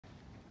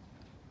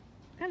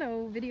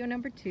Hello, video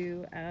number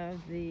 2 of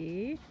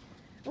the,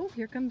 oh,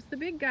 here comes the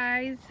big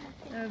guys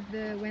of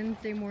the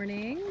Wednesday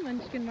morning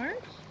Munchkin March.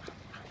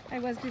 I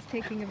was just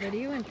taking a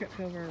video and tripped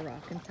over a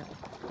rock and fell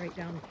right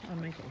down on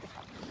my face.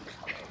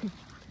 It's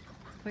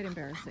quite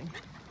embarrassing.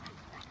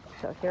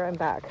 So here I'm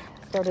back.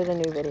 Started a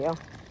new video.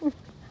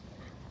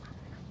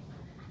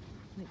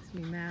 Makes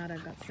me mad.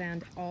 I've got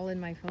sand all in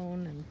my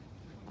phone and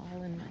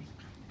all in my,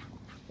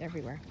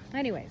 everywhere.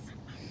 Anyways,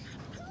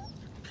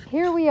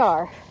 here we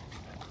are.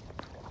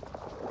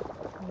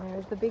 And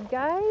there's the big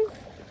guys.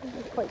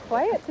 He's quite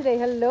quiet today.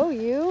 Hello,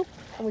 you.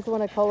 I always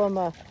want to call him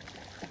a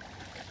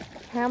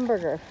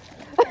hamburger.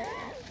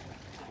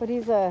 But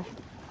he's a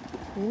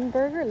lean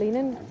burger?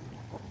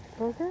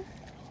 Come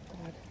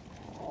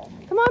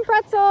on,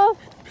 Pretzel.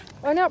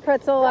 Oh, not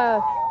Pretzel.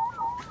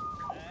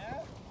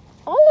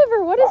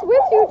 Oliver, what is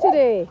with you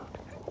today?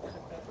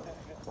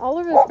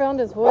 Oliver's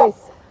found his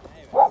voice.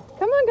 Come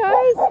on,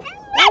 guys.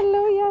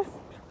 Hello, yes.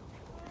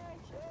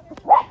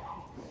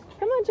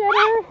 Come on,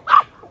 Cheddar.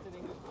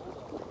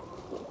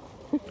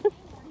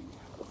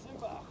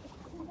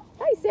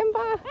 Hi,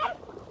 Simba.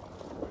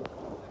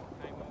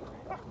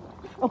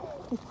 Oh.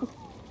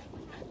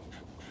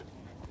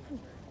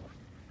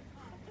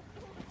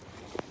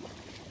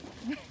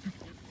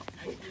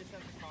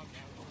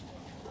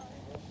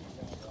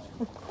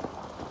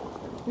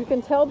 You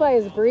can tell by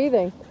his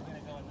breathing.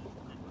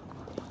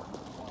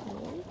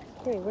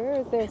 Okay,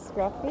 where is there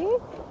Scruffy?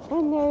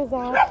 And there's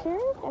Asher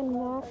and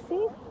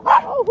Maxie.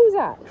 Oh, who's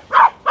that?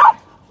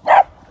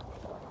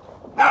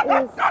 That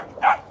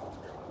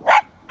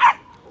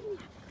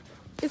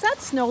is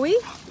that Snowy?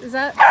 Is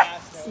that?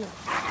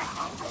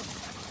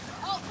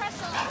 Oh,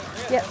 Pretzel.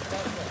 Yep.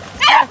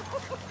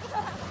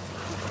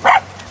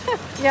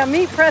 Yeah,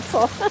 meet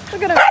Pretzel.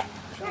 Look at him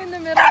in the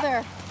middle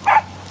there.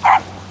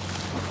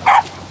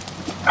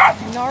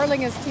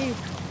 Gnarling his teeth.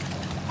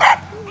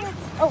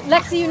 Oh,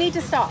 Lexi, you need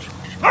to stop.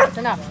 That's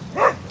enough.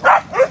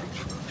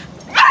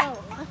 Oh.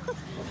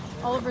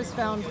 Oliver's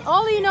found.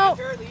 Ollie, no.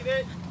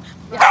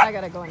 Yeah, I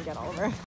gotta go and get Oliver.